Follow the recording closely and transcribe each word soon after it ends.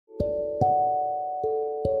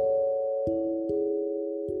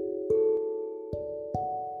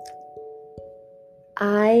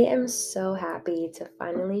I am so happy to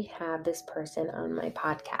finally have this person on my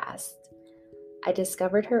podcast. I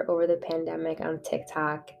discovered her over the pandemic on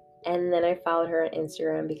TikTok, and then I followed her on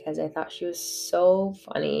Instagram because I thought she was so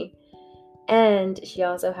funny. And she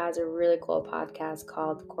also has a really cool podcast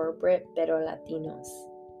called Corporate Pero Latinos.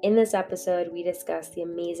 In this episode, we discuss the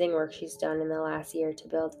amazing work she's done in the last year to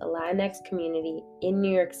build a Latinx community in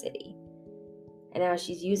New York City, and how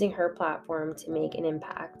she's using her platform to make an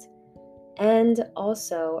impact, and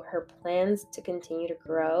also her plans to continue to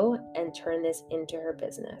grow and turn this into her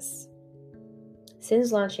business.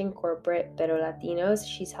 Since launching Corporate Pero Latinos,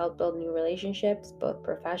 she's helped build new relationships, both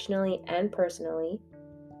professionally and personally,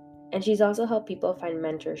 and she's also helped people find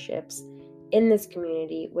mentorships in this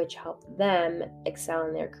community, which help them excel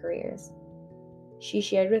in their careers. She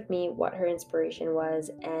shared with me what her inspiration was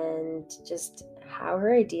and just how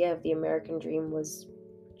her idea of the American dream was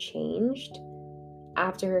changed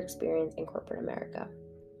after her experience in corporate America.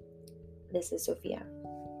 This is Sophia.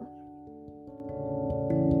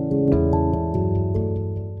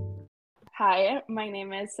 Hi, my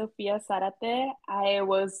name is Sophia Zarate. I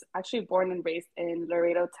was actually born and raised in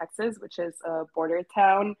Laredo, Texas, which is a border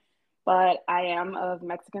town, but I am of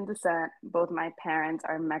Mexican descent. Both my parents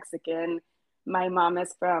are Mexican. My mom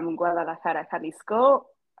is from Guadalajara, Jalisco,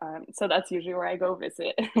 so that's usually where I go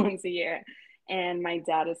visit once a year. And my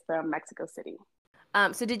dad is from Mexico City.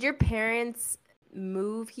 So did your parents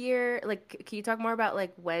move here? Like, can you talk more about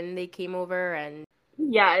like when they came over and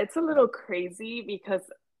Yeah, it's a little crazy because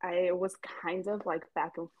I was kind of like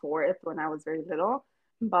back and forth when I was very little,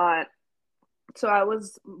 but so I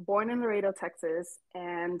was born in Laredo, Texas,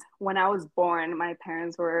 and when I was born, my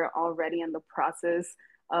parents were already in the process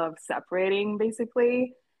of separating,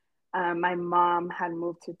 basically. My mom had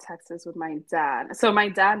moved to Texas with my dad. So my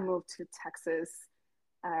dad moved to Texas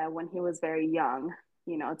when he was very young,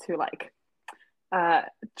 to like uh,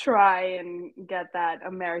 try and get that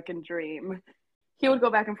American dream. He would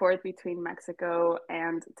go back and forth between Mexico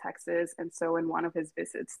and Texas. And so, in one of his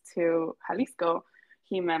visits to Jalisco,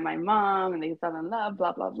 he met my mom and they fell in love,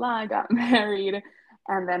 blah, blah, blah, got married.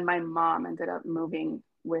 And then my mom ended up moving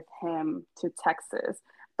with him to Texas.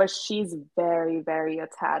 But she's very, very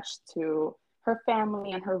attached to her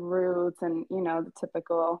family and her roots and, the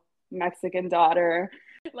typical Mexican daughter.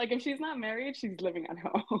 Like, if she's not married, she's living at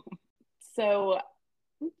home. So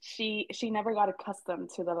she never got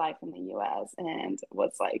accustomed to the life in the US and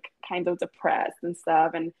was like kind of depressed and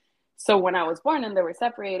stuff. And so when I was born and they were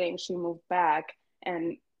separating, she moved back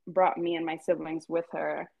and brought me and my siblings with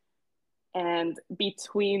her. And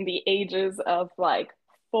between the ages of like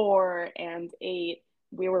 4 and 8,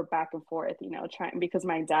 we were back and forth, trying, because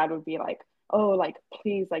my dad would be like, oh, like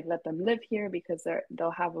please, like let them live here because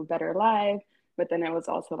they'll have a better life. But then it was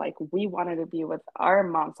also like we wanted to be with our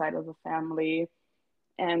mom's side of the family,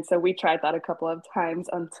 and so we tried that a couple of times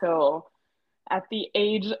until at the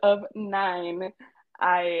age of 9,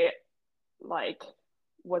 I like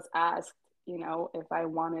was asked, if I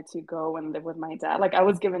wanted to go and live with my dad. Like I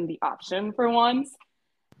was given the option for once.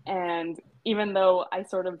 And even though I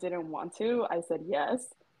sort of didn't want to, I said yes.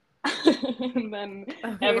 And then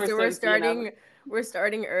okay, ever so since, we're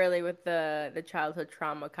starting early with the childhood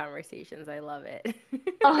trauma conversations. I love it.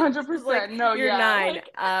 Just like 100%. No, you're yeah. 9.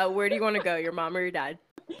 Like, Where do you want to go? Your mom or your dad?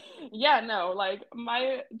 yeah, no, like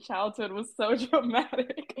my childhood was so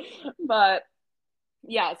dramatic. But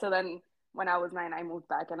yeah, so then when I was 9, I moved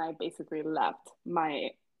back and I basically left my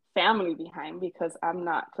family behind because I'm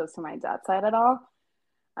not close to my dad's side at all.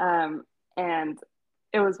 And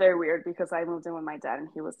it was very weird because I moved in with my dad and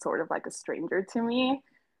he was sort of like a stranger to me.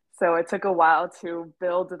 So it took a while to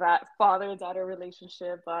build that father-daughter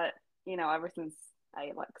relationship, but ever since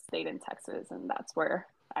I like stayed in Texas, and that's where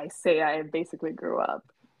I say I basically grew up.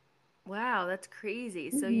 Wow, that's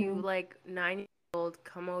crazy. So you Mm-hmm. like 9 years old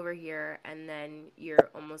come over here and then you're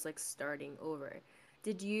almost like starting over.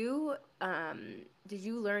 Did you did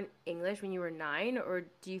you learn English when you were 9, or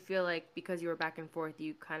do you feel like because you were back and forth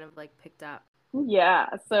you kind of like picked up? Yeah.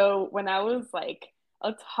 So when I was like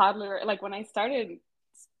a toddler, like when I started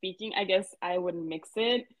speaking, I guess I would mix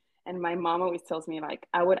it. And my mom always tells me like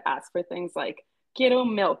I would ask for things like quiero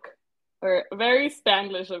milk, or very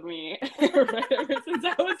Spanglish of me, right ever since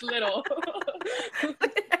I was little.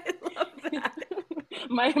 I love that.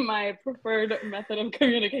 My preferred method of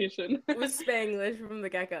communication. It was Spanglish from the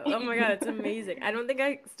get-go. Oh my God, it's amazing. I don't think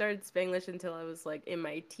I started Spanglish until I was like in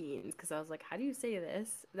my teens because I was like, how do you say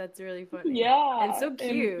this? That's really funny and Yeah, so and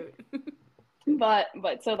cute. but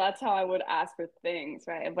so that's how I would ask for things,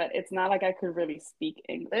 right? But it's not like I could really speak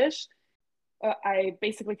English. I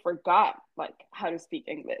basically forgot like how to speak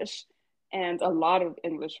English. and a lot of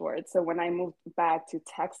English words. So when I moved back to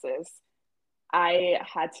Texas, I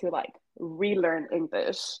had to like relearn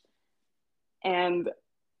English. And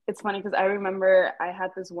it's funny because I remember I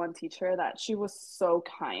had this one teacher that she was so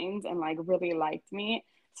kind and like really liked me.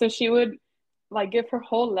 So she would like give her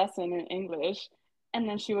whole lesson in English, and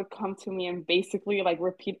then she would come to me and basically like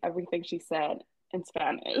repeat everything she said in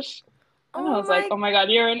Spanish. And I Oh was like, my oh my God,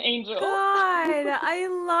 you're an angel. God, I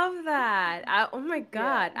love that. Oh my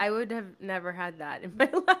Yeah. God, I would have never had that in my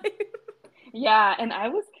life. Yeah. And I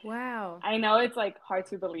was, Wow. I know it's like hard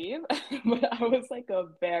to believe, but I was like a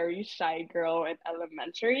very shy girl in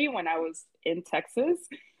elementary when I was in Texas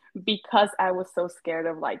because I was so scared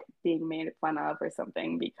of like being made fun of or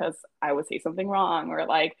something because I would say something wrong or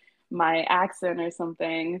like my accent or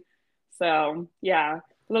something. So, yeah,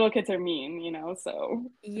 little kids are mean, so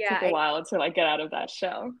it Yeah, took a while to like get out of that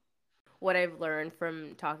shell. what I've learned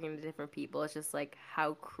from talking to different people is just like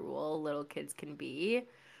how cruel little kids can be.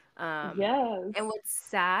 Um, Yes. and what's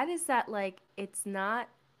sad is that like it's not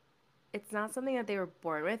something that they were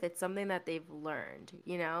born with, it's something that they've learned,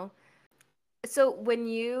 you know? So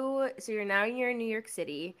you're in New York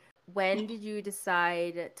City. When did you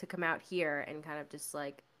decide to come out here and kind of just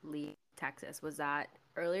like leave Texas? Was that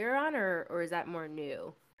earlier on or is that more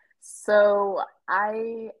new? So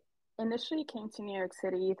I initially came to New York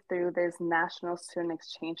City through this national student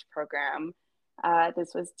exchange program.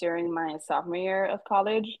 This was during my sophomore year of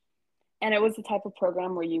college. And it was the type of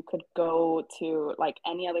program where you could go to like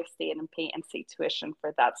any other state and pay in-state tuition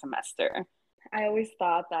for that semester. I always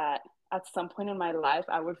thought that at some point in my life,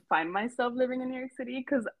 I would find myself living in New York City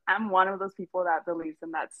because I'm one of those people that believes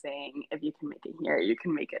in that saying, if you can make it here, you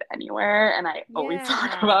can make it anywhere. And I always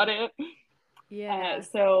talk Yeah. about it. Yeah.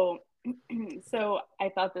 So so I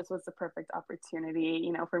thought this was the perfect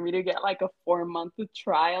opportunity, for me to get like a 4 month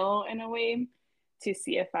trial in a way to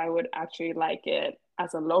see if I would actually like it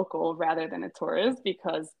as a local rather than a tourist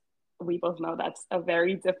because we both know that's a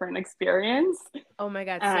very different experience. Oh my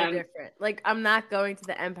God, so And different. Like I'm not going to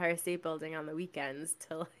the Empire State Building on the weekends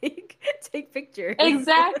to like take pictures.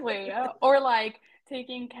 exactly. Or like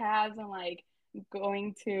taking cabs and like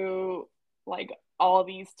going to like all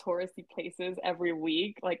these touristy places every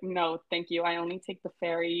week. Like, no, thank you. I only take the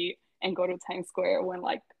ferry and go to Times Square when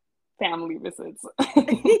like family visits.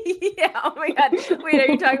 Yeah, oh my God. Wait,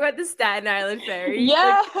 are you talking about the Staten Island ferry?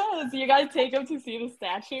 Like, Yes, you guys take them to see the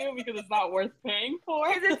statue because it's not worth paying for.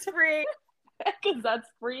 because it's free. Because that's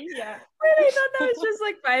free, yeah. Wait, I thought that was just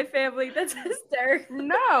like my family. That's hysterical.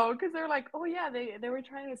 No, because they're like, oh yeah, they were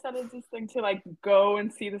trying to set up this thing to like go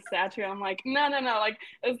and see the statue. I'm like, no, like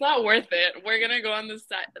it's not worth it. We're gonna go on the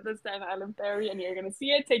Staten Island ferry, and you're gonna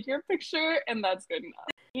see it, take your picture, and that's good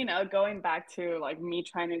enough. Going back to like me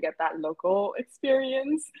trying to get that local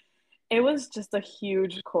experience, it was just a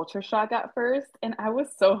huge culture shock at first, and I was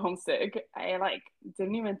so homesick. I like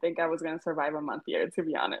didn't even think I was gonna survive a month here, to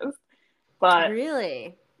be honest. But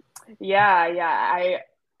Really? yeah.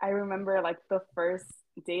 I remember like the first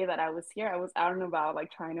day that I was here, I was out and about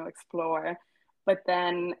like trying to explore. But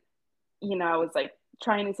then, I was like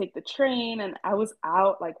trying to take the train and I was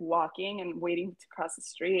out like walking and waiting to cross the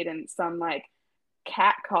street and some like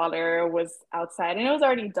cat caller was outside and it was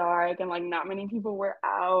already dark and like not many people were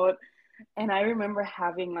out. And I remember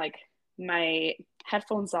having like my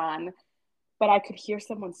headphones on, but I could hear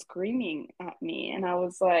someone screaming at me. And I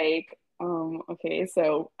was like, okay.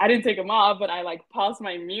 So I didn't take them off, but I like paused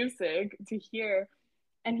my music to hear.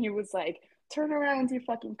 And he was like, turn around, you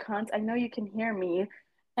fucking cunt. I know you can hear me.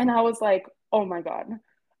 And I was like, oh my God.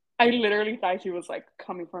 I literally thought he was like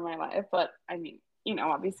coming for my life. But I mean,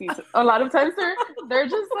 obviously a lot of times they're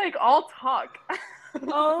just like all talk.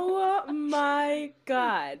 Oh my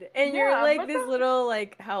God. And you're Yeah, like but this little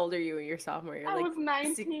like how old are you in your sophomore year? I Like was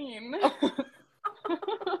 19. oh.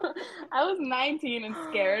 I was 19 and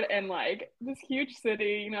scared and like this huge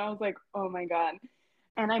city, I was like, oh my God.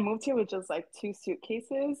 And I moved here with just like two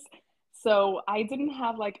suitcases. So I didn't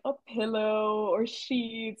have like a pillow or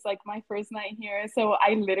sheets like my first night here. So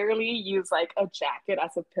I literally used like a jacket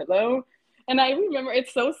as a pillow. And I remember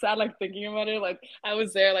it's so sad, like thinking about it. Like I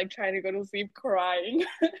was there, like trying to go to sleep, crying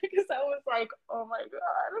because I was like, "Oh my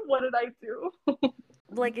God, what did I do?"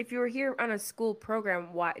 Like if you were here on a school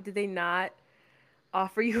program, why did they not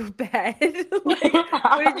offer you a bed? Like,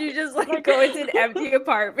 what did you just like like, go into an empty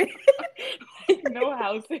apartment? like no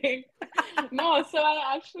housing. No, so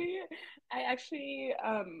I actually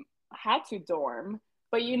had to dorm,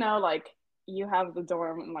 but like you have the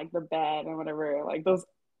dorm and like the bed and whatever, like those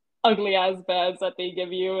ugly ass beds that they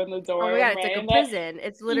give you in the Oh my dorm, God, it's like right? a And that, prison.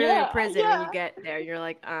 It's literally a yeah, prison when you yeah. get there. You're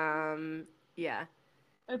like, yeah.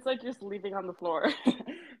 It's like you're sleeping on the floor.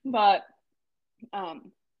 But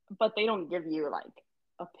But they don't give you like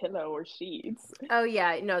a pillow or sheets. Oh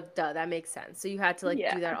yeah, no, duh, that makes sense. So you had to like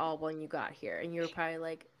Yeah. do that all when you got here, and you were probably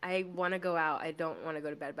like, I want to go out. I don't want to go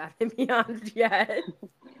to Bed Bath and Beyond yet.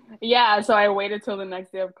 Yeah, so I waited till the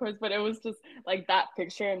next day, of course, but it was just like that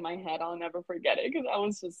picture in my head. I'll never forget it because I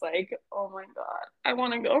was just like, oh my God, I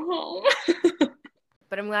want to go home.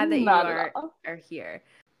 But I'm glad that you Not at all. are here.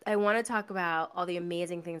 I want to talk about all the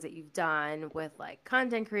amazing things that you've done with like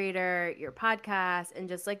content creator, your podcast, and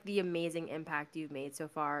just like the amazing impact you've made so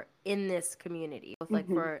far in this community, both like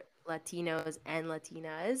Hmm. for Latinos and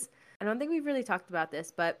Latinas. I don't think we've really talked about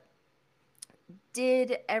this, but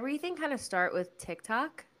did everything kind of start with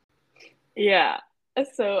TikTok? Yeah.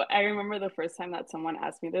 So I remember the first time that someone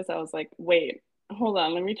asked me this, I was like, wait, hold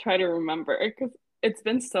on, let me try to remember because it's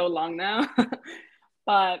been so long now.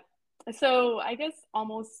 But so I guess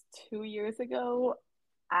almost 2 years ago,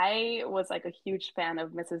 I was like a huge fan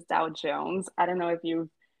of Mrs. Dow Jones. I don't know if you've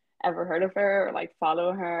ever heard of her or like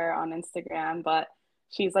follow her on Instagram, but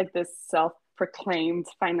she's like this self-proclaimed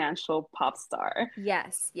financial pop star.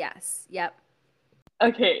 Yes, yes, yep.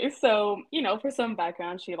 Okay, so for some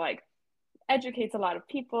background, she like educates a lot of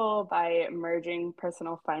people by merging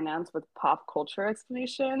personal finance with pop culture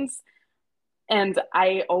explanations. And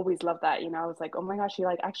I always love that. I was like, oh my gosh, she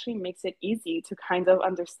like actually makes it easy to kind of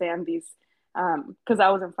understand these. Because I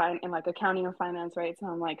was in like accounting and finance, right? So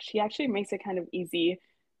I'm like, she actually makes it kind of easy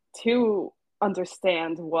to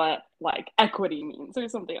understand what like equity means or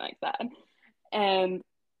something like that. And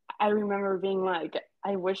I remember being like,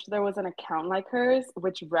 I wish there was an account like hers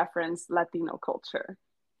which referenced Latino culture.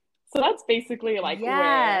 So that's basically like where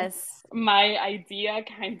Yes. my idea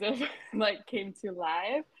kind of like came to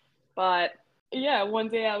life. But yeah, one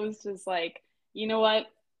day I was just like, you know what?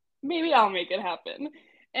 Maybe I'll make it happen.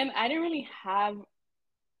 And I didn't really have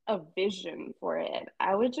a vision for it.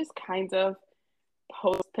 I would just kind of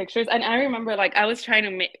post pictures. And I remember like I was trying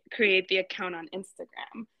to create the account on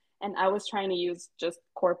Instagram and I was trying to use just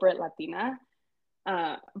corporate Latina.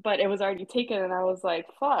 But it was already taken and I was like,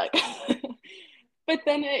 fuck. But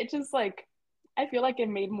then it just like I feel like it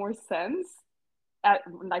made more sense at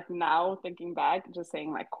like now thinking back, just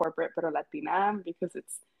saying like corporate pero Latina because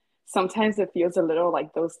it's sometimes it feels a little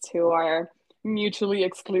like those two are mutually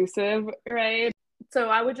exclusive, right? So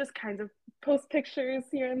I would just kind of post pictures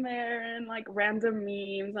here and there and like random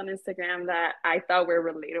memes on Instagram that I thought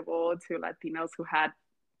were relatable to Latinos who had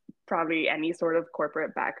probably any sort of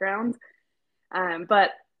corporate background.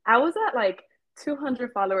 But I was at like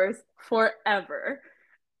 200 followers forever.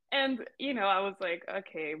 And, I was like,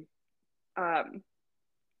 okay, um,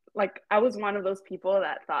 like I was one of those people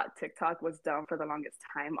that thought TikTok was dumb for the longest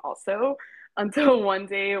time, also, until one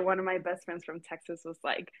day one of my best friends from Texas was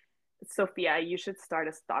like, Sophia, you should start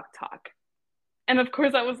a stock talk. And of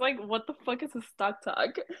course, I was like, what the fuck is a stock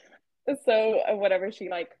talk? So, whatever, she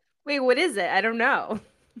like Wait, what is it? I don't know.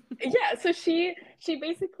 yeah, so she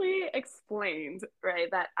basically explained, right,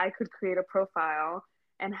 that I could create a profile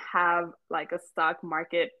and have like a stock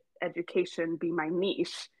market education be my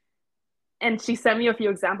niche. And she sent me a few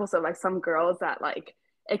examples of like some girls that like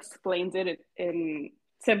explained it in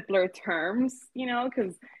simpler terms,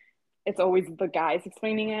 because it's always the guys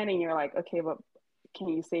explaining it and you're like, okay, but can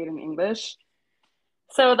you say it in English?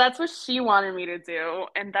 So that's what she wanted me to do.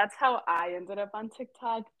 And that's how I ended up on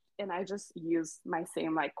TikTok. And I just used my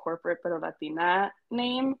same like corporate pero Latina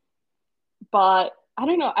name. But I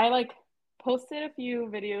don't know, I like posted a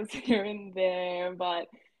few videos here and there, but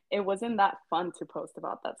it wasn't that fun to post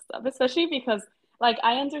about that stuff, especially because like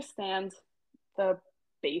I understand the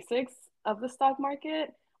basics of the stock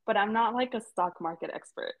market, but I'm not like a stock market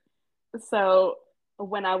expert. So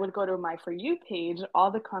when I would go to my For You page,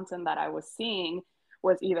 all the content that I was seeing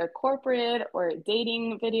was either corporate or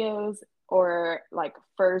dating videos or like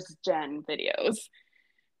first gen videos.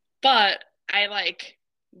 But I like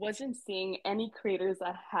wasn't seeing any creators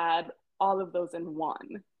that had all of those in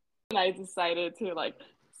one. And I decided to like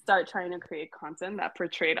start trying to create content that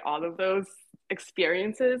portrayed all of those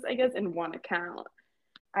experiences, I guess, in one account.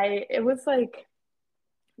 It was like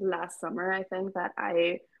last summer, I think, that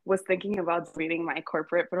I was thinking about deleting my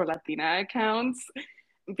corporate Pro Latina accounts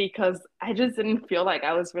because I just didn't feel like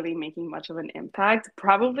I was really making much of an impact.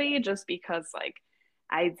 Probably just because like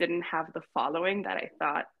I didn't have the following that I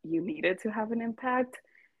thought you needed to have an impact.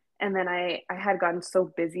 And then I had gotten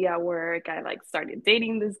so busy at work. I like started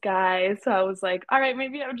dating this guy. So I was like, all right,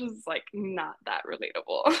 maybe I'm just like not that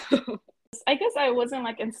relatable. I guess I wasn't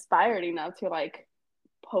like inspired enough to like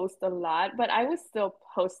post a lot, but I was still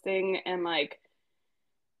posting and like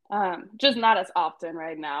just not as often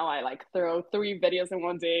right now. I like throw 3 videos in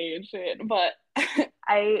one day and shit. But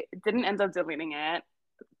I didn't end up deleting it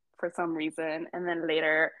for some reason. And then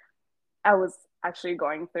later, I was actually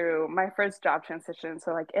going through my first job transition.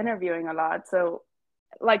 So, like, interviewing a lot. So,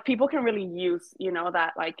 like, people can really use,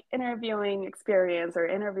 that like interviewing experience or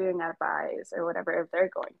interviewing advice or whatever if they're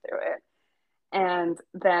going through it. And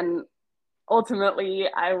then ultimately,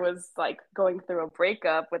 I was like going through a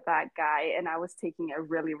breakup with that guy and I was taking it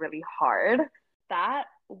really, really hard. That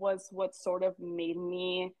was what sort of made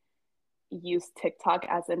me use TikTok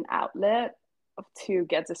as an outlet to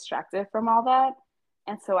get distracted from all that.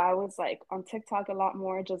 And so I was like on TikTok a lot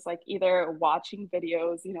more, just like either watching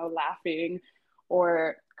videos, laughing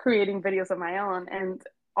or creating videos of my own. And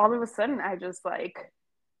all of a sudden, I just like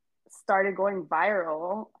started going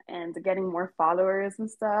viral and getting more followers and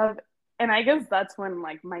stuff. And I guess that's when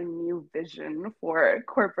like my new vision for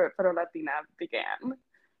Corporate Pero Latina began.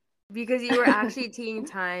 Because you were actually taking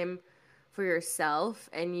time for yourself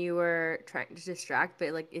and you were trying to distract,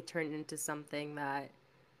 but like it turned into something that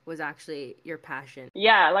was actually your passion.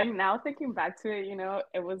 Yeah, like now thinking back to it,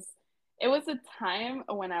 it was a time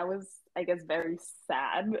when I was, I guess, very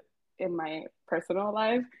sad in my personal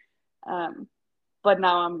life. Um, but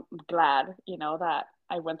now I'm glad, that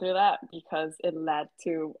I went through that because it led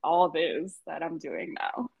to all this that I'm doing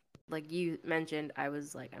now. Like you mentioned, I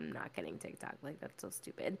was like, I'm not getting TikTok. Like that's so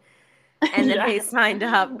stupid. And then Yeah. I signed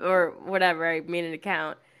up or whatever. I made an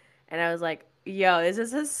account, and I was like, "Yo, this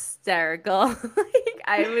is hysterical!" Like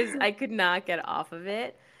I could not get off of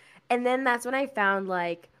it. And then that's when I found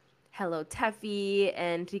like Hello Teffy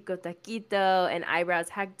and Rico Taquito and Eyebrows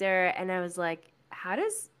Hector, and I was like, how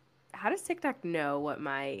does TikTok know what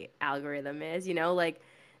my algorithm is? Like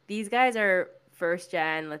these guys are first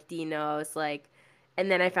gen Latinos, like,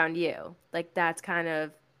 and then I found you. Like that's kind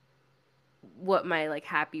of what my like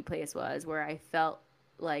happy place was, where I felt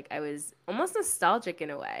like I was almost nostalgic in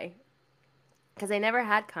a way because I never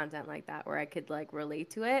had content like that where I could like relate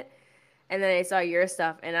to it. And then I saw your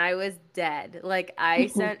stuff and I was dead. Like I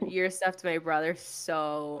sent your stuff to my brother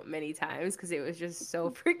so many times because it was just so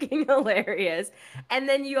freaking hilarious. And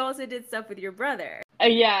then you also did stuff with your brother.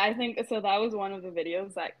 Yeah, I think so. That was one of the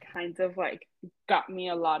videos that kind of like got me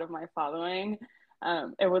a lot of my following.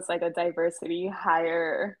 It was like a diversity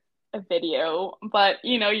hire video, but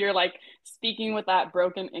you're like speaking with that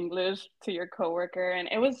broken English to your coworker, and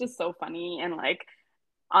it was just so funny. And like,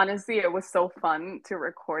 honestly, it was so fun to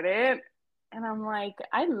record it. And I'm like,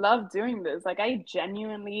 I love doing this. Like, I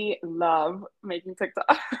genuinely love making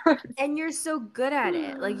TikTok. And you're so good at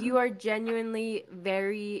it. Like you are genuinely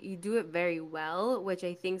you do it very well, which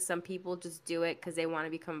I think some people just do it because they want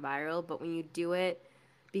to become viral. But when you do it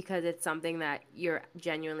because it's something that you're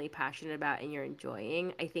genuinely passionate about and you're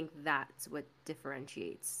enjoying, I think that's what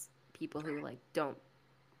differentiates people who like don't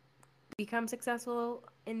become successful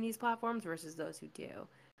in these platforms versus those who do.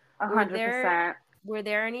 Were there 100%. were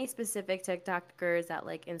there any specific TikTokers that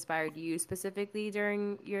like inspired you specifically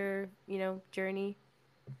during your, journey?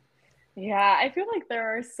 Yeah, I feel like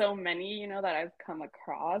there are so many, that I've come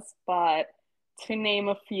across, but to name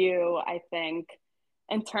a few, I think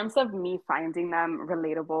in terms of me finding them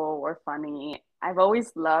relatable or funny, I've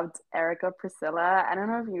always loved Erica Priscilla. I don't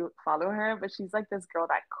know if you follow her, but she's like this girl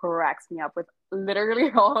that cracks me up with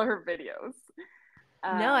literally all her videos.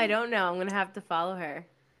 No, I Um, don't know. I'm gonna have to follow her.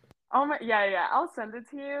 oh my, yeah, yeah, I'll send it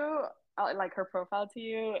to you. I'll like her profile to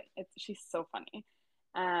you. She's so funny.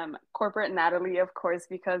 Corporate Natalie, of course,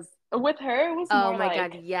 because with her it was Oh more my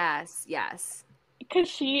God, like yes, yes. because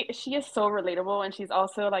she is so relatable and she's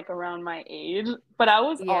also like around my age, but I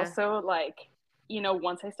was Yeah. also like,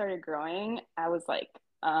 once I started growing I was like,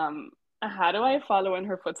 how do I follow in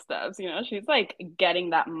her footsteps? She's like getting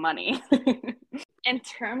that money. In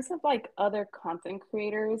terms of like other content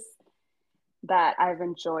creators that I've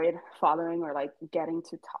enjoyed following or like getting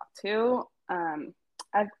to talk to,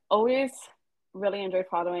 I've always really enjoyed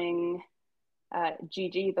following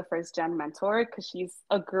Gigi, the first gen mentor, because she's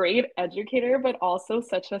a great educator, but also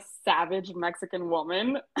such a savage Mexican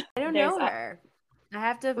woman. I don't There's know her. I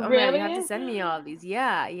have to, oh my God, you have to really, send me all of these.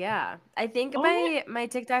 Yeah, yeah. I think oh my, my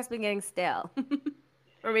TikTok's been getting stale.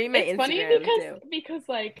 Or maybe my it's funny Instagram too. because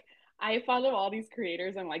like I follow all these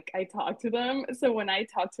creators and like I talk to them. So when I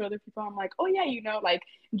talk to other people, I'm like, oh yeah, like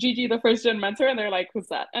Gigi, the first gen mentor, and they're like, who's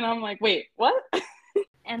that? And I'm like, wait, what?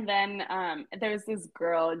 And then there's this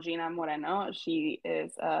girl, Gina Moreno. She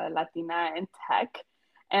is a Latina in tech.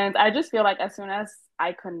 And I just feel like as soon as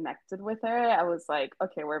I connected with her, I was like,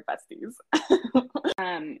 okay, we're besties.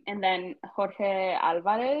 And then Jorge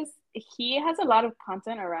Alvarez, he has a lot of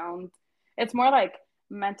content around, it's more like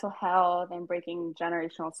mental health and breaking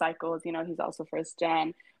generational cycles. He's also first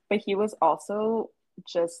gen, but he was also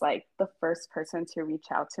just like the first person to reach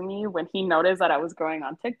out to me when he noticed that I was growing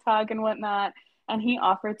on TikTok and whatnot. And he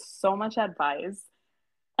offered so much advice.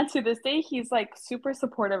 And to this day, he's like super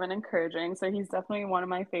supportive and encouraging. So he's definitely one of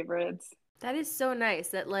my favorites. That is so nice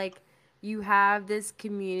that like you have this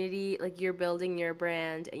community, like you're building your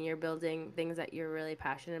brand and you're building things that you're really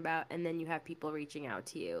passionate about, and then you have people reaching out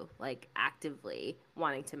to you, like actively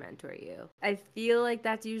wanting to mentor you. I feel like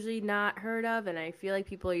that's usually not heard of, and I feel like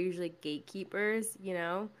people are usually gatekeepers, you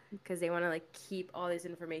know, because they want to like keep all this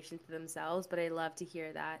information to themselves, but I love to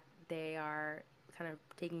hear that they are kind of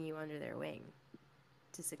taking you under their wing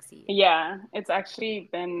to succeed. Yeah, it's actually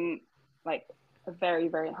been like very,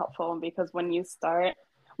 very helpful because when you start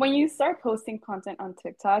posting content on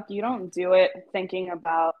TikTok, you don't do it thinking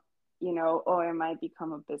about, oh, it might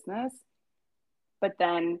become a business. But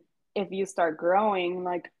then if you start growing,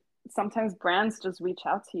 like sometimes brands just reach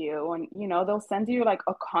out to you and, they'll send you like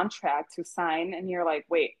a contract to sign and you're like,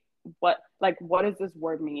 wait, what does this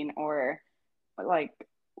word mean? Or like,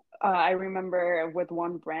 I remember with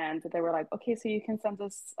one brand that they were like, okay, so you can send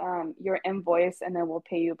us your invoice and then we'll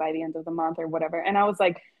pay you by the end of the month or whatever. And I was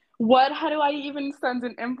like, what? How do I even send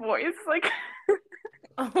an invoice? Like,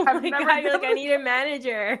 Oh I've my never God, you're done like, I need a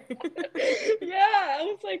manager. Yeah, I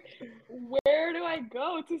was like, where do I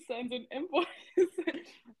go to send an invoice?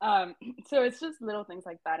 So it's just little things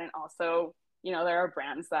like that. And also, there are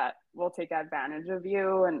brands that will take advantage of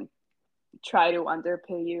you and try to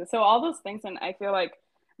underpay you. So all those things. And I feel like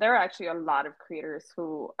there are actually a lot of creators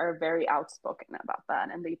who are very outspoken about that.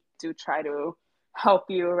 And they do try to help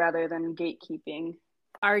you rather than gatekeeping.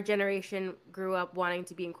 Our generation grew up wanting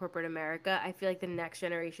to be in corporate America. I feel like the next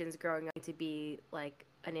generation is growing up to be like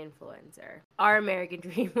an influencer. Our American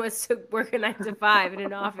dream was to work a 9 to 5 in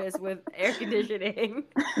an office with air conditioning.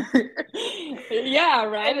 Yeah,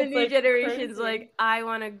 right. And the It's new like generation's crazy. like, I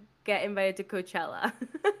want to get invited to Coachella.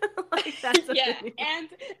 Like that's what Yeah, the new...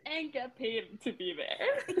 and get paid to be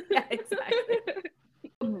there. Yeah, exactly.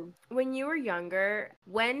 When you were younger,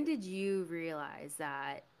 when did you realize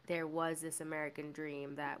that there was this American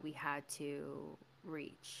dream that we had to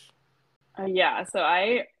reach? Yeah, so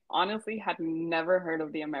I honestly had never heard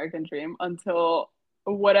of the American Dream until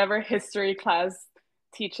whatever history class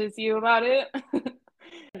teaches you about it.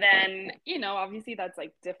 Then, obviously that's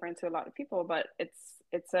like different to a lot of people, but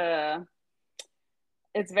it's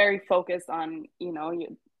very focused on,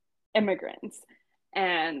 immigrants.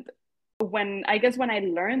 And when I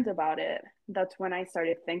learned about it, that's when I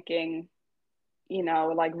started thinking,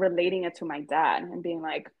 like relating it to my dad and being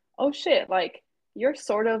like, oh shit, like you're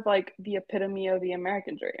sort of like the epitome of the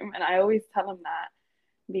American dream. And I always tell him that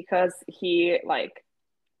because he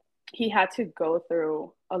had to go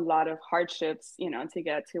through a lot of hardships, to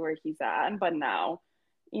get to where he's at. But now,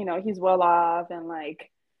 he's well off and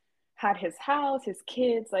like had his house, his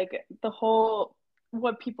kids, like the whole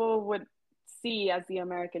what people would see as the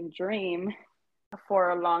American dream. For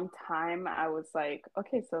a long time I was like,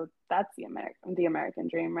 okay, so that's the American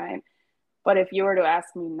dream, right? But if you were to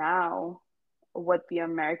ask me now what the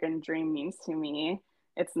American dream means to me,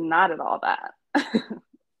 it's not at all that.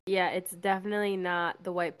 Yeah, it's definitely not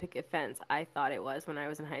the white picket fence I thought it was when I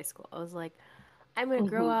was in high school. I was like, I'm gonna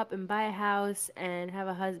grow Hmm. up and buy a house and have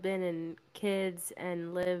a husband and kids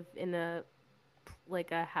and live in a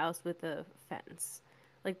house with a fence.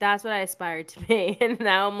 Like that's what I aspired to be. And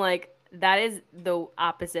now I'm like, that is the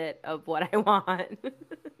opposite of what I want.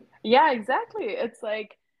 Yeah, exactly. It's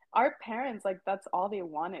like our parents, like that's all they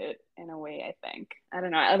wanted in a way, I think. I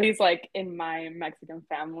don't know, at least like in my Mexican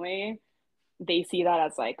family, they see that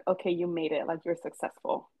as like, okay, you made it, like you're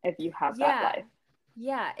successful if you have that Yeah. life.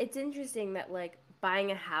 Yeah, it's interesting that like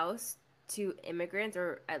buying a house to immigrants,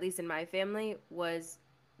 or at least in my family, was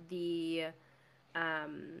the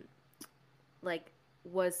um like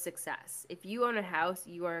was success. If you own a house,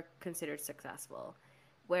 you are considered successful.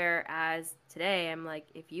 Whereas today, I'm like,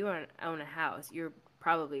 if you own a house, you're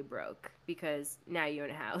probably broke because now you own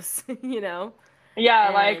a house, you know? Yeah,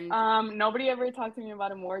 like And nobody ever talked to me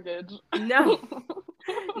about a mortgage. no,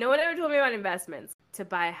 no one ever told me about investments. To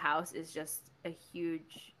buy a house is just a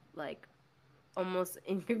huge, like, almost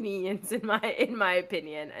inconvenience in my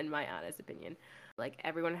opinion and my honest opinion. Like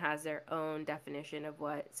everyone has their own definition of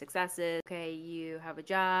what success is. Okay, you have a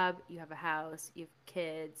job, you have a house, you have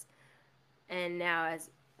kids, and now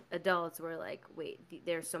as adults we're like, wait,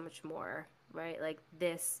 there's so much more, right? Like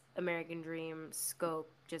this American dream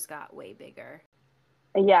scope just got way bigger.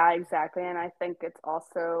 Yeah, exactly. And I think it's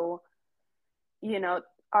also, you know,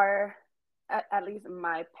 our, at least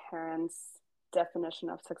my parents' definition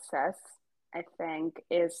of success, I think,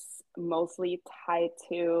 is mostly tied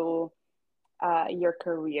to your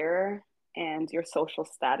career and your social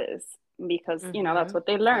status, because that's Mm-hmm. what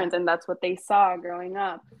they Yeah. learned and that's what they saw growing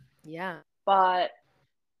up. Yeah. But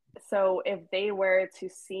so if they were to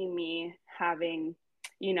see me having,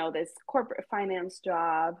 this corporate finance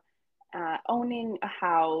job, owning a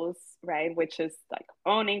house, right, which is like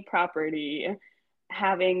owning property,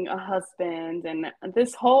 having a husband, and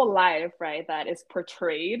this whole life, right, that is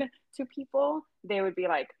portrayed to people, they would be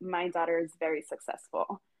like, my daughter is very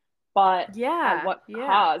successful. But at Yeah. what Yeah.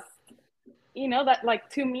 cost? That, like,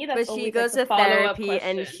 to me, that's But she always like goes the to follow-up therapy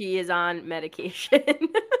and question. she is on medication.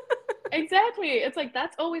 Exactly. It's like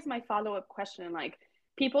that's always my follow-up question. Like,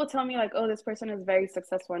 people tell me like, "Oh, this person is very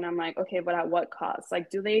successful." And I'm like, "Okay, but at what cost? Like,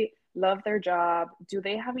 do they love their job? Do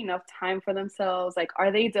they have enough time for themselves? Like,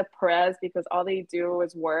 are they depressed because all they do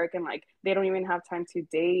is work and like they don't even have time to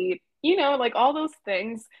date? Like all those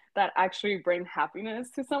things that actually bring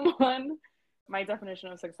happiness to someone." My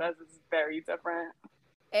definition of success is very different.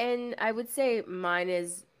 And I would say mine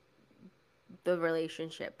is the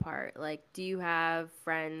relationship part. Like, do you have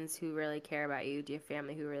friends who really care about you? Do you have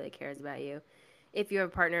family who really cares about you? If you have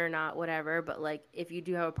a partner or not, whatever. But like, if you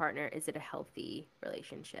do have a partner, is it a healthy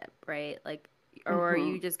relationship, right? Like, or are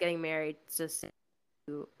you Mm-hmm. just getting married just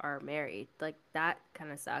you are married? Like, that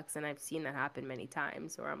kind of sucks. And I've seen that happen many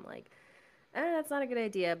times where I'm like, that's not a good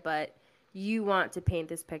idea. But you want to paint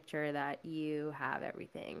this picture that you have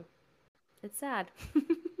everything. It's sad.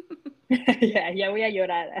 Yeah, ya voy a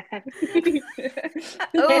llorar.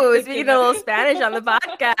 Oh, Que speaking a no. little Spanish on the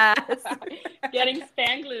podcast. Getting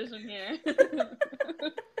Spanglish in here.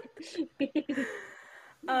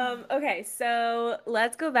 Okay, so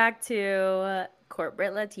let's go back to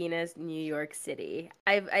Corporate Latinas, New York City.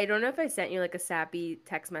 I don't know if I sent you like a sappy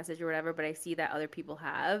text message or whatever, but I see that other people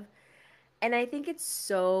have. And I think it's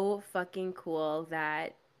so fucking cool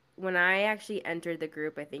that when I actually entered the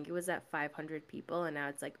group, I think it was at 500 people, and now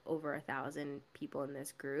it's like over 1,000 people in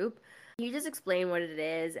this group. Can you just explain what it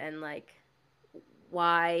is and like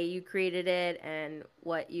why you created it and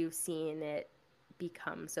what you've seen it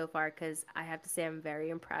become so far? Because I have to say I'm very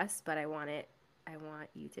impressed, but I want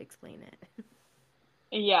you to explain it.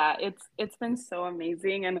 Yeah, it's been so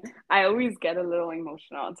amazing, and I always get a little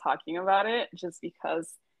emotional talking about it, just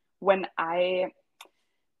because when I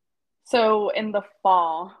so in the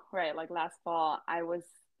fall, right, like last fall, I was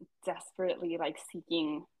desperately like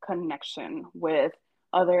seeking connection with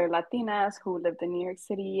other Latinas who lived in New York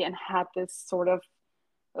City and had this sort of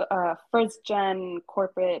first gen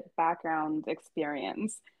corporate background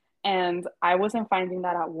experience. And I wasn't finding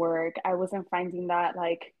that at work. I wasn't finding that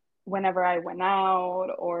like whenever I went out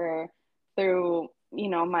or through,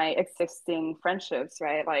 my existing friendships,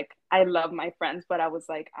 right? Like I love my friends, but I was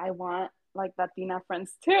like, I want like Latina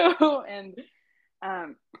friends too. And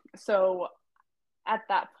um, so at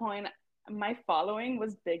that point, my following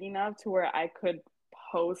was big enough to where I could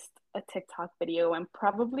post a TikTok video and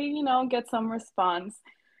probably, get some response.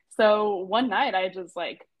 So one night I just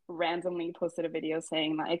like randomly posted a video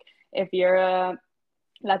saying like, if you're a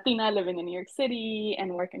Latina living in New York City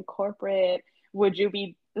and work in corporate,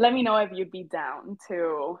 let me know if you'd be down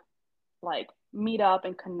to like meet up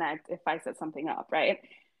and connect if I set something up, right?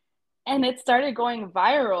 And it started going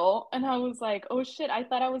viral, and I was like, oh shit, I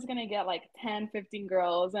thought I was gonna get like 10, 15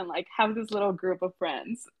 girls and like have this little group of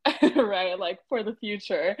friends, right, like for the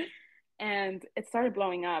future. And it started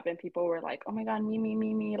blowing up, and people were like, oh my god,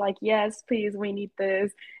 me, like, yes, please, we need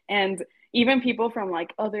this. And even people from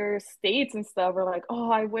like other states and stuff were like, oh,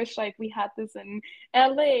 I wish like we had this in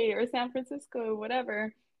LA or San Francisco,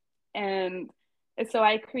 whatever. And so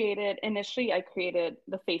initially I created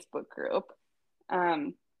the Facebook group.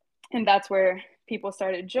 um, and that's where people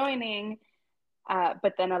started joining.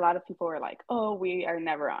 But then a lot of people were like, oh, we are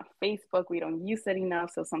never on Facebook, we don't use it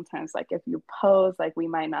enough, so sometimes like if you post, like we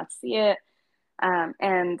might not see it.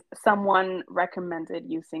 And someone recommended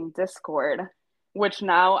using Discord, which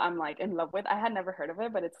now I'm like in love with. I had never heard of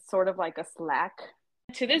it, but it's sort of like a Slack.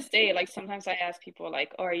 To this day, like sometimes I ask people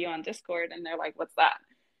like, oh, are you on Discord? And they're like, what's that?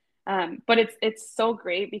 But it's so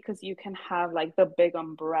great because you can have like the big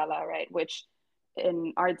umbrella, right? Which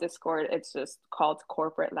in our Discord, it's just called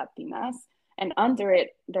Corporate Latinas. And under it,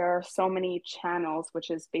 there are so many channels,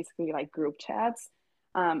 which is basically like group chats.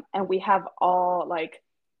 And we have all like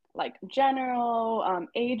general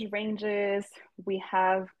age ranges. We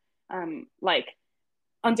have like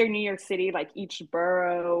under New York City, like each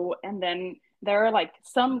borough, and then there are like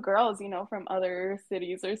some girls, from other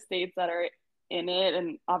cities or states that are in it.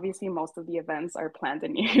 And obviously, most of the events are planned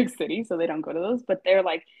in New York City, so they don't go to those, but they're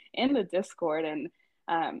like in the Discord. And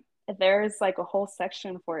there's like a whole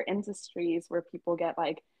section for industries where people get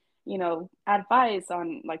like advice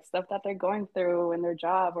on like stuff that they're going through in their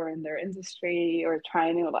job or in their industry or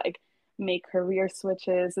trying to like make career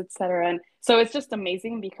switches, etc. And so it's just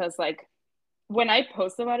amazing because like when I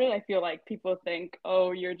post about it, I feel like people think,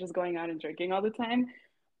 "Oh, you're just going out and drinking all the time."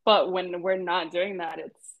 But when we're not doing that,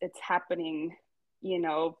 it's happening, you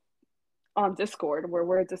know, on Discord where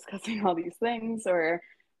we're discussing all these things or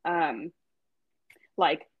um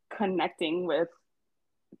like connecting with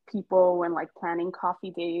people when like planning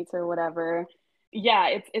coffee dates or whatever. Yeah,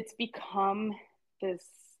 it's become this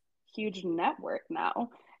huge network now.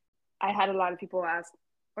 I had a lot of people ask,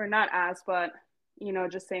 or not ask, but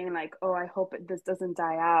just saying like, "Oh, I hope this doesn't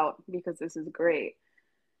die out because this is great."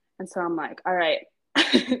 And so I'm like, "All right,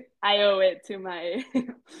 I owe it to my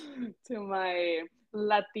to my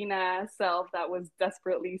Latina self that was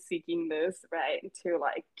desperately seeking this, right, to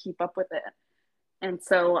like keep up with it." And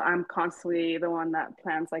so I'm constantly the one that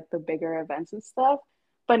plans like the bigger events and stuff.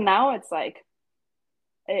 But now it's like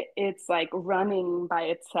running by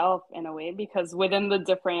itself in a way because within the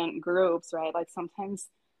different groups, right? Like sometimes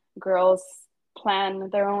girls plan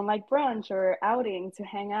their own like brunch or outing to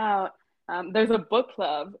hang out. There's a book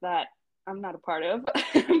club that I'm not a part of,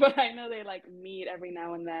 but I know they like meet every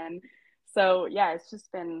now and then. So yeah, it's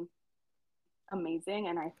just been amazing.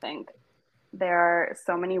 And I think there are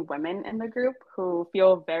so many women in the group who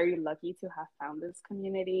feel very lucky to have found this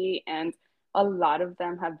community. And a lot of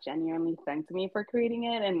them have genuinely thanked me for creating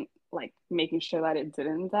it and like making sure that it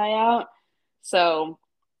didn't die out. So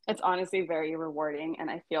it's honestly very rewarding. And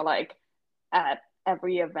I feel like at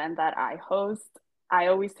every event that I host, I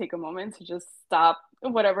always take a moment to just stop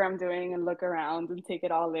whatever I'm doing and look around and take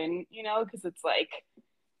it all in, because it's like,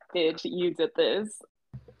 bitch, you did this.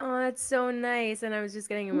 Oh, that's so nice. And I was just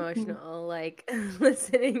getting emotional, like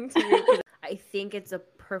listening to you. 'Cause I think it's a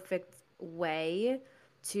perfect way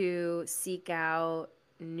to seek out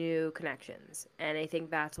new connections. And I think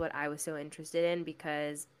that's what I was so interested in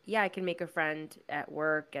because, yeah, I can make a friend at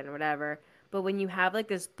work and whatever. But when you have like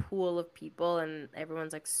this pool of people and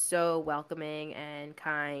everyone's like so welcoming and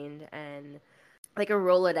kind and like a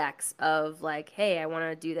Rolodex of like, hey, I want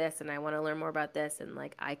to do this and I want to learn more about this and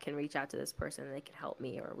like I can reach out to this person and they can help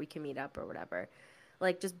me or we can meet up or whatever.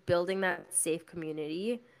 Like just building that safe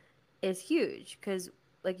community is huge because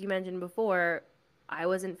like you mentioned before, I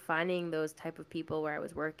wasn't finding those type of people where I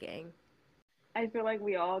was working. I feel like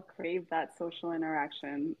we all crave that social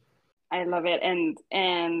interaction. I love it. And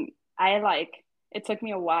I like it took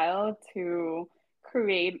me a while to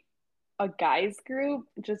create a guys group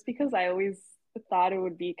just because I always thought it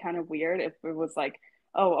would be kind of weird if it was like,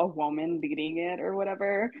 oh, a woman leading it or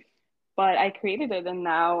whatever. But I created it and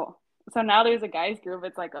now there's a guys group.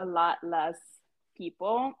 It's like a lot less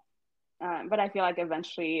people. But I feel like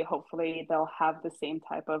eventually, hopefully, they'll have the same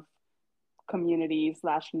type of community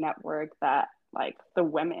slash network that like the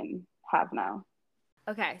women have now.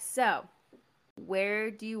 Okay, so where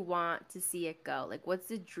do you want to see it go? Like what's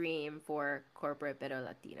the dream for Corporate Pero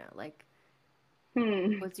Latino? Like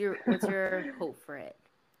Hmm. what's your hope for it?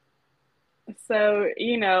 So,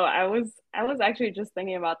 I was actually just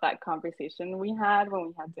thinking about that conversation we had when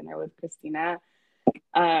we had dinner with Christina,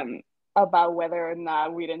 um, about whether or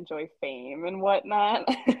not we'd enjoy fame and whatnot.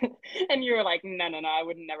 And you were like, no, no, no, I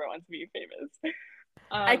would never want to be famous.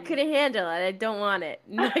 I Um, couldn't handle it. I don't want it.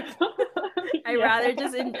 Like yeah.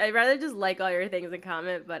 I'd rather just like all your things and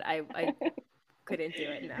comment, but I couldn't do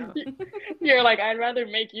it now. You're like, I'd rather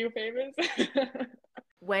make you famous.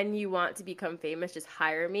 When you want to become famous, just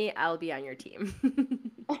hire me. I'll be on your team.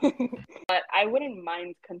 But I wouldn't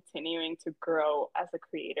mind continuing to grow as a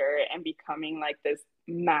creator and becoming like this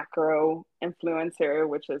macro influencer,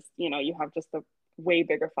 which is, you have just a way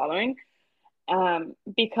bigger following.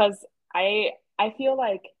 Because I feel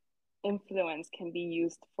like influence can be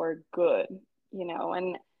used for good,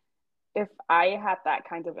 and if I had that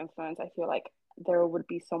kind of influence, I feel like there would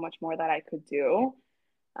be so much more that I could do.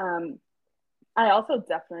 Um, I also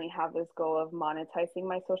definitely have this goal of monetizing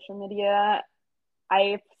my social media.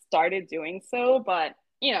 I've started doing so, but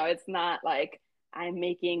it's not like I'm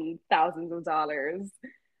making thousands of dollars.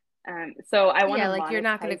 So I want Yeah, to like you're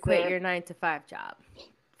not going to monetize quit it. your 9 to 5 job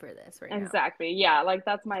for this right now. Exactly. Yeah, like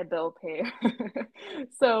that's my bill pay.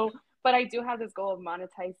 So, but I do have this goal of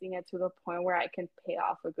monetizing it to the point where I can pay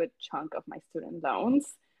off a good chunk of my student loans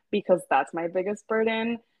because that's my biggest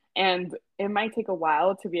burden. And it might take a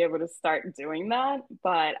while to be able to start doing that,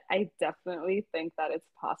 but I definitely think that it's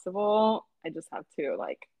possible. I just have to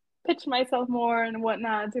like pitch myself more and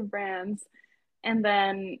whatnot to brands. And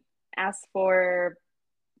then as for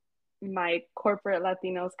my corporate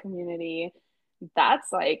Latinos community,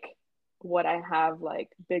 that's like what I have like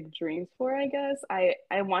big dreams for, I guess. I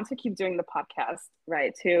want to keep doing the podcast,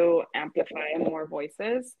 right, to amplify more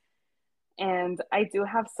voices. And I do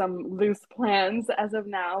have some loose plans as of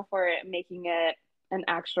now for making it an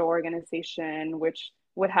actual organization, which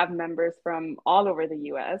would have members from all over the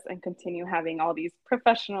US and continue having all these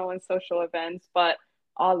professional and social events, but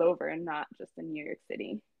all over and not just in New York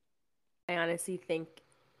City. I honestly think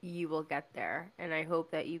you will get there, and I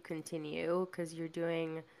hope that you continue because you're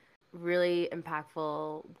doing really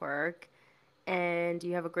impactful work and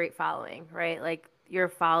you have a great following, right? Like your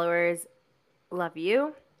followers love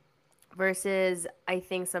you versus I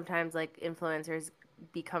think sometimes like influencers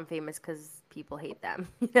become famous because people hate them,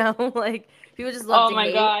 you know? Like people just love Oh to my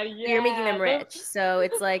hate. God, You're making yeah. them rich. So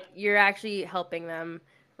it's like you're actually helping them.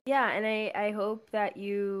 Yeah, and I hope that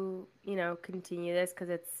you know, continue this because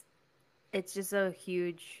it's just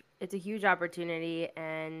it's a huge opportunity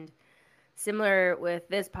and similar with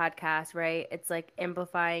this podcast, right? It's like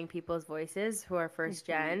amplifying people's voices who are first Mhm.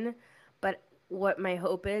 gen. But what my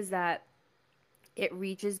hope is that it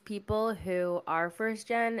reaches people who are first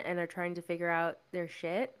gen and are trying to figure out their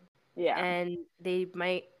shit Yeah. and they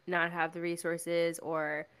might not have the resources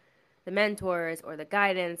or the mentors or the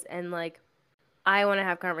guidance and like I want to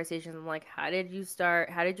have conversations. I'm like, how did you start?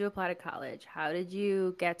 How did you apply to college? How did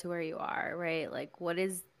you get to where you are? Right? Like, what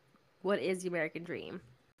is the American dream?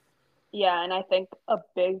 Yeah, and I think a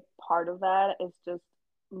big part of that is just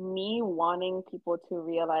me wanting people to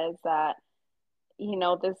realize that,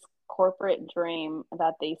 this corporate dream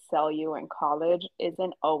that they sell you in college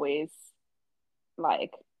isn't always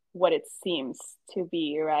like what it seems to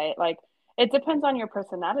be, right? Like it depends on your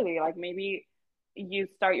personality. Like maybe you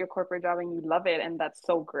start your corporate job and you love it and that's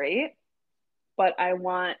so great, but I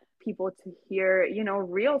want people to hear,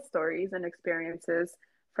 real stories and experiences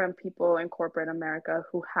from people in corporate America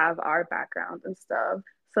who have our background and stuff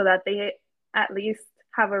so that they at least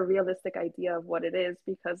have a realistic idea of what it is.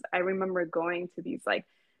 Because I remember going to these like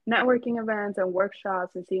networking events and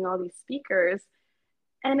workshops and seeing all these speakers,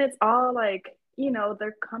 and it's all like,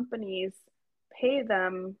 their companies pay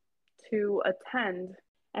them to attend.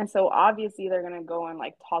 And so obviously they're going to go and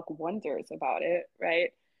like talk wonders about it,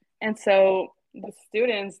 right? And so the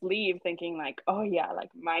students leave thinking like, oh yeah, like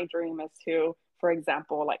my dream is to, for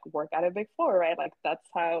example, like work at a big four, right? Like that's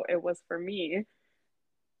how it was for me.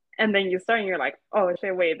 And then you start and you're like, oh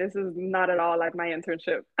shit, wait, this is not at all like my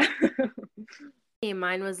internship.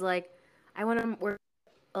 Mine was like, I want to work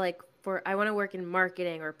I want to work in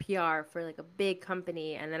marketing or PR for like a big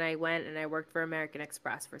company, and then I went and I worked for American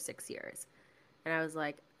Express for 6 years, and I was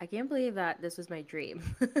like, I can't believe that this was my dream,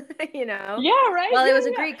 you know. Yeah, right. While it was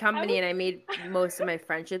a Yeah, great yeah. company and I made most of my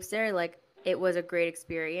friendships there, like it was a great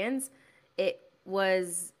experience. It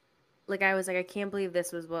was like I was like, I can't believe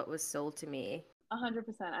this was what was sold to me. 100%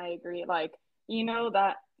 I agree. Like,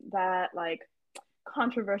 that like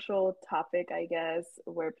controversial topic, I guess,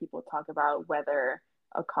 where people talk about whether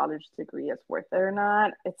a college degree is worth it or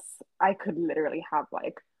not. I could literally have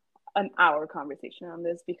like an hour conversation on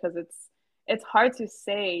this because it's hard to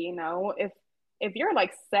say, if you're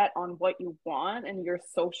like set on what you want and you're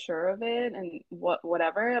so sure of it and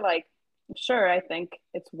whatever, like sure, I think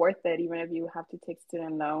it's worth it even if you have to take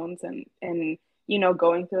student loans, and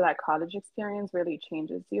going through that college experience really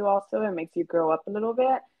changes you also. It makes you grow up a little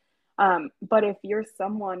bit. But if you're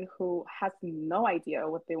someone who has no idea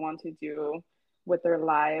what they want to do with their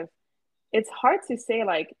life, it's hard to say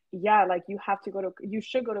like, yeah, like you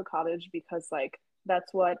should go to college because like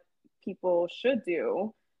that's what people should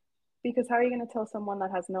do. Because how are you going to tell someone that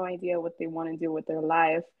has no idea what they want to do with their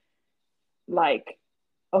life, like,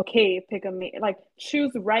 okay, like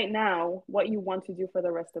choose right now what you want to do for the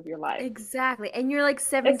rest of your life. Exactly. And you're like It's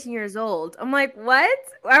 17 years old. I'm like, what?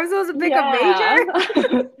 I'm supposed to pick a Yeah.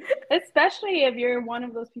 major? Especially if you're one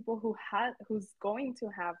of those people who's going to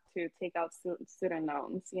have to take out student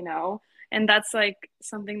loans, and that's like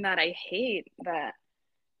something that I hate, that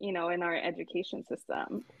in our education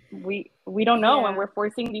system we don't know, and Yeah. we're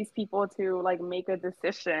forcing these people to like make a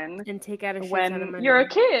decision And take out a shit ton of when you're a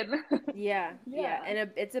money. kid. Yeah, yeah, Yeah.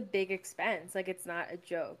 and it's a big expense. Like it's not a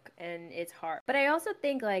joke, and it's hard. But I also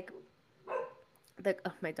think like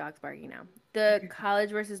my dog's barking now. The college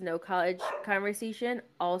versus no college conversation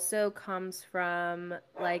also comes from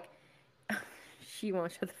like she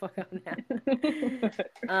won't shut the fuck up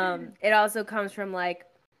now. It also comes from like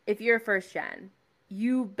if you're first gen,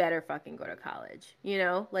 you better fucking go to college. You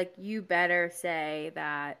know, like you better say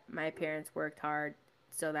that my parents worked hard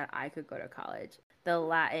so that I could go to college. The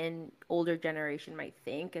Latin older generation might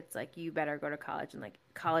think it's like you better go to college and like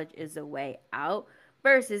college is the way out.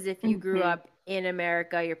 Versus if you grew Mm-hmm. up in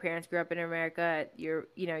America, your parents grew up in America, you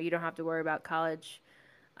don't have to worry about college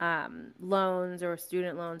loans or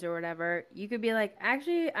student loans or whatever. You could be like,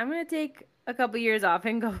 actually, I'm gonna take a couple years off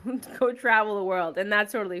and go go travel the world, and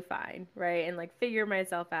that's totally fine, right? And like figure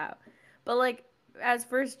myself out. But like as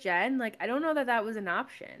first gen, like I don't know that that was an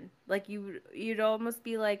option. Like you'd almost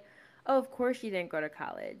be like, oh, of course she didn't go to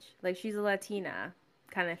college. Like she's a Latina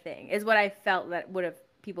kind of thing is what I felt that would have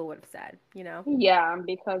people would have said, you know? Yeah,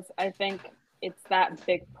 because I think it's that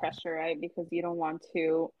big pressure, right? Because you don't want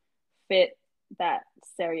to fit that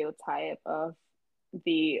stereotype of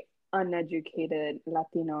the uneducated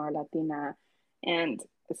Latino or Latina. And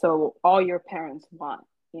so all your parents want,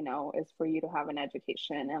 is for you to have an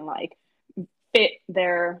education and like fit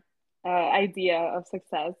their idea of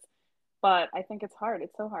success. But I think it's hard.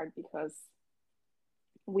 It's so hard because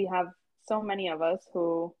we have so many of us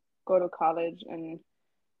who go to college and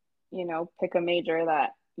pick a major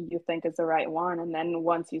that you think is the right one. And then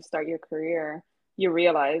once you start your career, you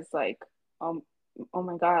realize like, oh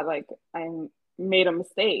my God, like I made a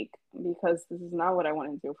mistake because this is not what I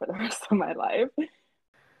want to do for the rest of my life.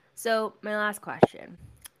 So, my last question.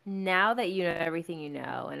 Now that you know everything you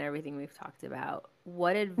know and everything we've talked about,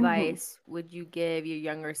 what Mm-hmm. advice would you give your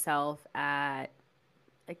younger self at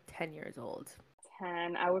like 10 years old?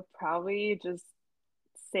 10, I would probably just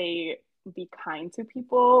say be kind to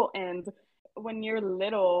people. And when you're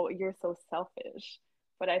little, you're so selfish.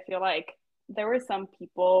 But I feel like there were some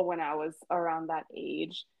people when I was around that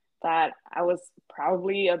age that I was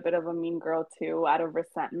probably a bit of a mean girl too, out of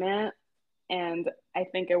resentment. And I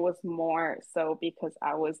think it was more so because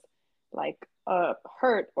I was like a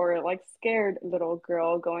hurt or like scared little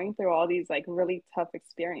girl going through all these like really tough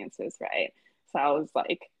experiences, right? So I was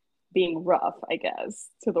like being rough, I guess,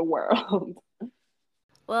 to the world.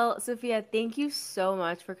 Well, Sophia, thank you so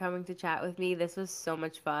much for coming to chat with me. This was so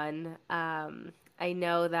much fun. I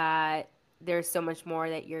know that there's so much more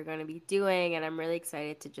that you're going to be doing, and I'm really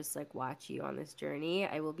excited to just like watch you on this journey.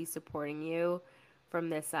 I will be supporting you from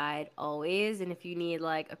this side always. And if you need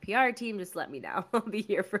like a PR team, just let me know. I'll be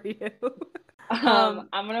here for you. um,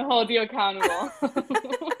 I'm gonna hold you accountable.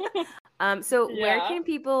 so Yeah.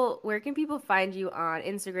 where can people find you on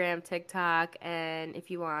Instagram, TikTok, and if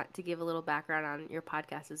you want to give a little background on your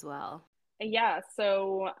podcast as well? Yeah,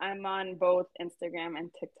 so I'm on both Instagram and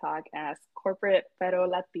TikTok as Corporate Pero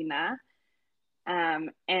Latina.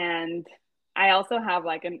 And I also have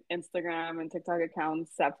like an Instagram and TikTok account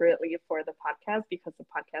separately for the podcast because the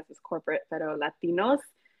podcast is Corporate Pero Latinos.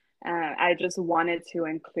 I just wanted to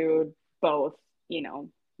include both,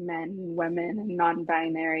 men, women, and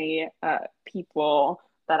non-binary people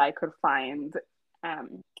that I could find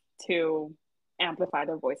um, to amplify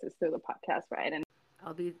their voices through the podcast, right? And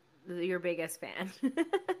I'll be your biggest fan.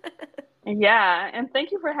 yeah, and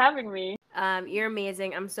thank you for having me. You're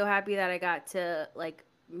amazing. I'm so happy that I got to like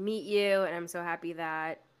meet you, and I'm so happy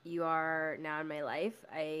that you are now in my life.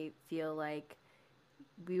 I feel like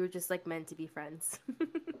we were just like meant to be friends.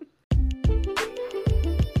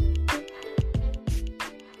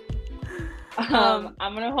 I'm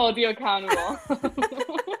gonna hold you accountable.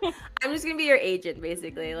 I'm just gonna be your agent,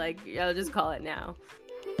 basically. Like I'll just call it now.